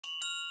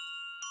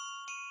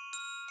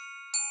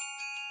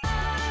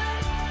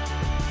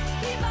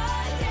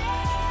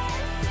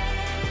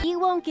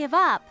won't give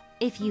up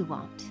if you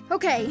won't.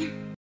 Okay,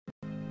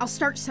 I'll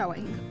start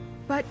sewing.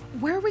 But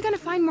where are we gonna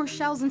find more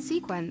shells and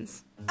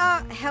sequins?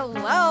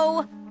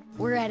 Hello?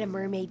 We're at a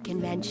mermaid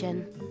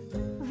convention.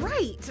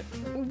 Right.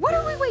 What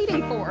are we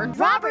waiting for?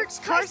 Robert's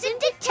Carson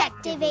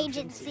Detective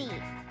Agency.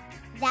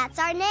 That's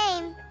our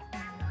name.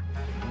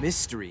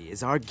 Mystery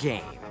is our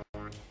game.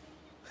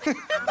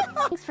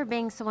 Thanks for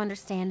being so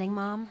understanding,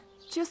 Mom.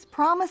 Just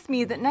promise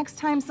me that next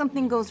time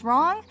something goes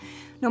wrong,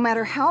 no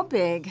matter how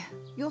big,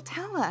 you'll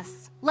tell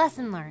us.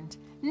 Lesson learned.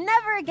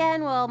 Never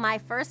again will my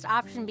first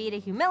option be to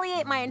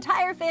humiliate my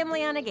entire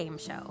family on a game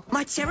show.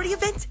 My charity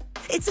event?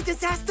 It's a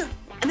disaster,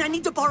 and I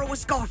need to borrow a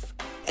scarf.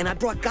 And I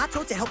brought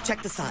Gato to help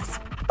check the size.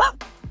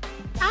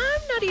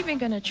 I'm not even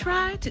gonna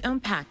try to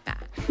unpack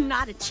that.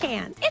 Not a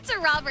chance. It's a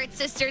Robert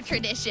sister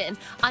tradition.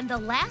 On the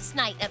last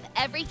night of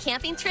every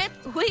camping trip,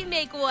 we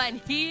make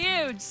one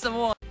huge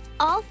s'more.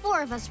 All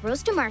 4 of us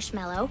roast a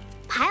marshmallow,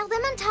 pile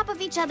them on top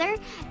of each other,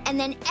 and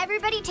then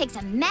everybody takes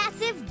a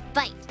massive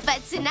bite.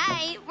 But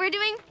tonight, we're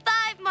doing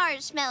 5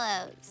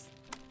 marshmallows.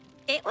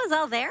 It was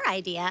all their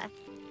idea.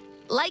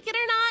 Like it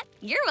or not,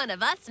 you're one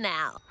of us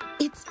now.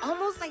 It's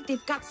almost like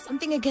they've got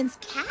something against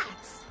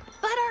cats.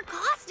 But our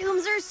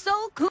costumes are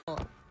so cool.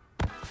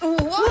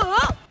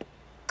 Whoa!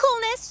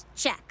 Coolness,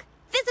 check.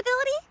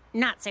 Visibility,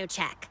 not so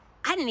check.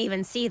 I didn't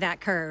even see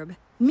that curb.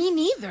 Me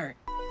neither.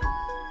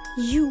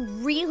 You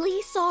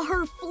really saw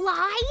her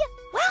fly?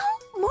 Well,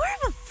 more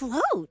of a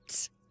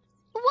float.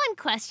 One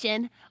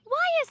question.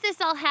 Why is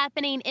this all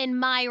happening in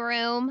my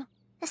room?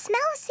 The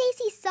smell of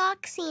Stacey's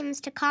sock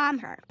seems to calm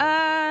her.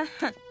 I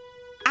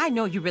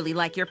know you really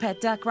like your pet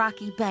duck,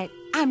 Rocky, but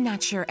I'm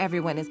not sure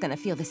everyone is gonna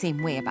feel the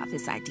same way about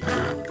this idea.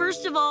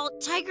 First of all,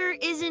 Tiger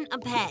isn't a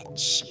pet.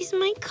 She's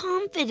my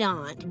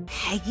confidant.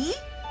 Peggy?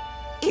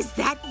 Is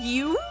that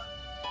you?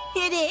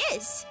 It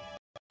is.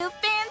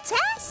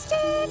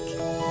 Fantastic!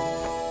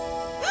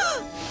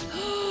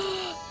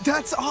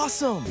 That's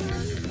awesome!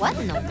 What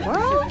in the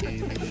world?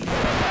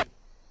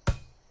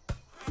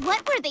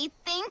 What were they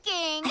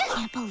thinking? I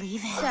can't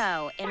believe it.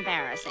 So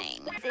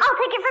embarrassing. I'll take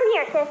it from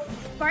here, sis.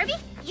 Barbie,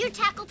 you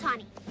tackle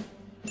Tawny.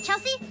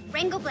 Chelsea,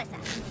 Rango Blissa.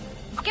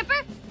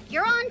 Skipper,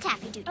 you're on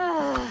taffy duty.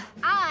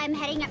 I'm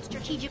heading up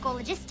strategical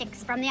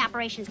logistics from the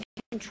Operations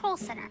Control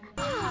Center.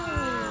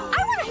 I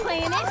want to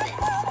play in it.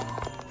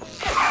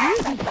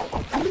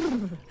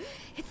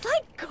 It's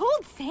like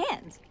cold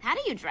sand. How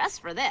do you dress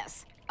for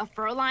this? A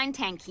fur-lined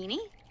tankini?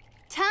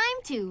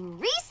 Time to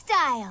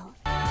restyle.